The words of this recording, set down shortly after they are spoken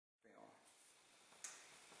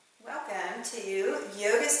welcome to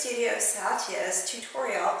Yoga Studio Satya's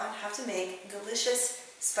tutorial on how to make delicious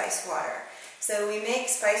spice water. So we make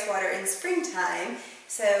spice water in springtime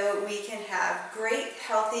so we can have great,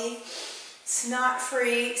 healthy,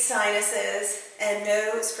 snot-free sinuses and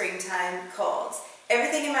no springtime colds.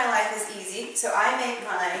 Everything in my life is easy, so I make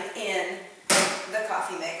mine in the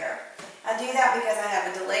coffee maker. I do that because I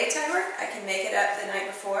have a delay timer. I can make it up the night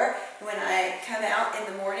before. When I come out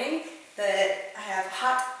in the morning, I have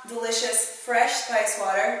hot, delicious, fresh spice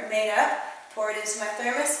water made up, pour it into my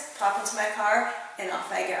thermos, pop into my car, and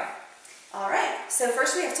off I go. Alright, so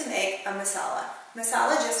first we have to make a masala.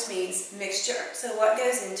 Masala just means mixture. So what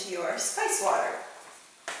goes into your spice water?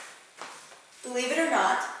 Believe it or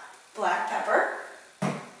not, black pepper,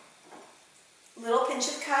 little pinch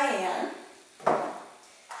of cayenne.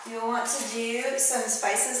 You'll want to do some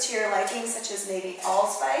spices to your liking, such as maybe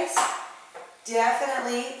allspice,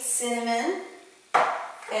 definitely cinnamon,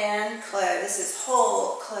 and clove. This is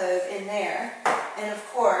whole clove in there. And of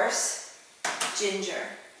course, ginger.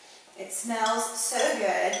 It smells so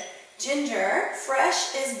good. Ginger,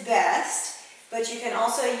 fresh is best, but you can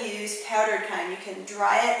also use powdered kind. You can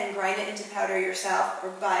dry it and grind it into powder yourself or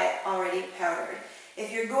buy it already powdered.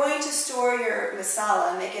 If you're going to store your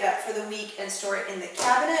masala, make it up for the week and store it in the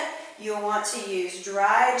cabinet, you'll want to use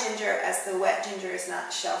dry ginger as the wet ginger is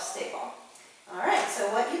not shelf stable. Alright, so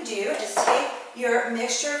what you do is take your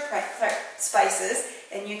mixture of spices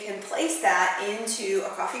and you can place that into a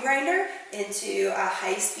coffee grinder, into a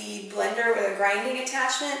high-speed blender with a grinding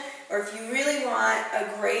attachment, or if you really want a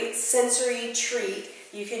great sensory treat,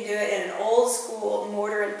 you can do it in an old-school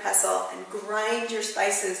mortar and pestle and grind your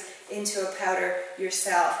spices into a powder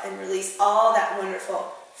yourself and release all that wonderful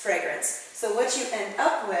fragrance. So what you end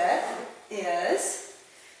up with is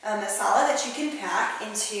a masala that you can pack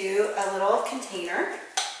into a little container.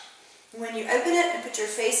 When you open it and put your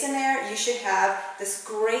face in there, you should have this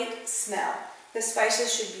great smell. The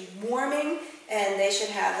spices should be warming and they should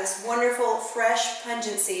have this wonderful fresh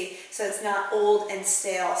pungency so it's not old and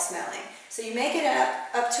stale smelling. So you make it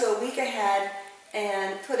up to a week ahead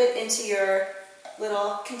and put it into your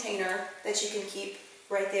little container that you can keep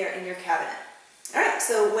right there in your cabinet. Alright,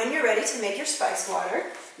 so when you're ready to make your spice water,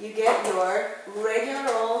 you get your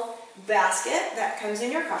regular old basket that comes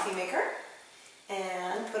in your coffee maker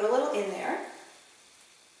and put a little in there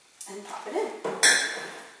and pop it in.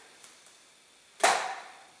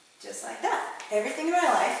 Just like that. Everything in my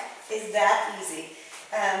life is that easy.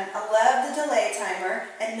 I love the delay timer,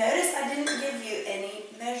 and notice I didn't give you any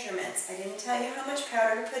measurements. I didn't tell you how much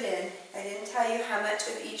powder to put in. I didn't tell you how much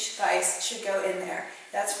of each spice should go in there.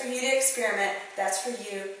 That's for you to experiment. That's for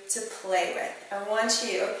you to play with. I want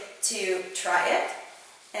you to try it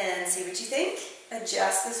and see what you think.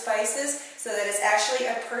 Adjust the spices so that it's actually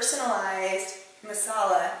a personalized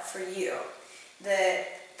masala for you. The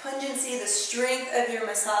pungency, the strength of your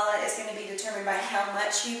masala is going to be determined by how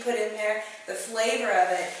much you put in there. The flavor of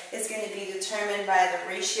it is going to be determined by the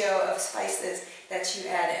ratio of spices that you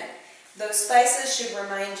add in. Those spices should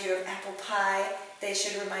remind you of apple pie. They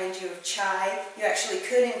should remind you of chai. You actually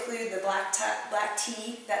could include the black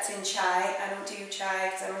tea that's in chai. I don't do chai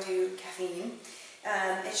because I don't do caffeine.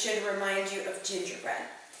 It should remind you of gingerbread.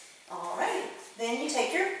 Alright, then you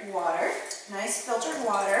take your water, nice filtered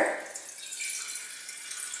water,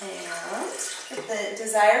 and put the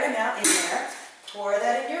desired amount in there. Pour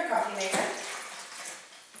that into your coffee maker,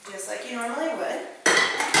 just like you normally would.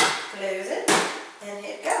 Close it, and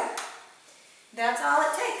hit go. That's all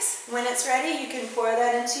it takes. When it's ready, you can pour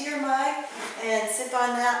that into your mug and sip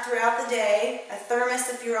on that throughout the day. A thermos,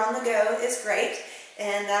 if you're on the go, is great.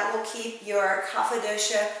 And that will keep your kapha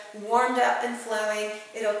dosha warmed up and flowing.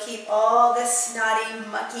 It'll keep all this snotty,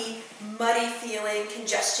 mucky, muddy feeling,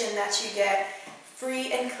 congestion that you get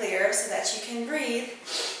free and clear so that you can breathe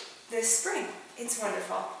this spring. It's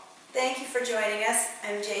wonderful. Thank you for joining us.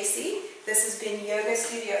 I'm JC. This has been Yoga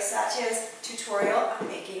Studio Satya's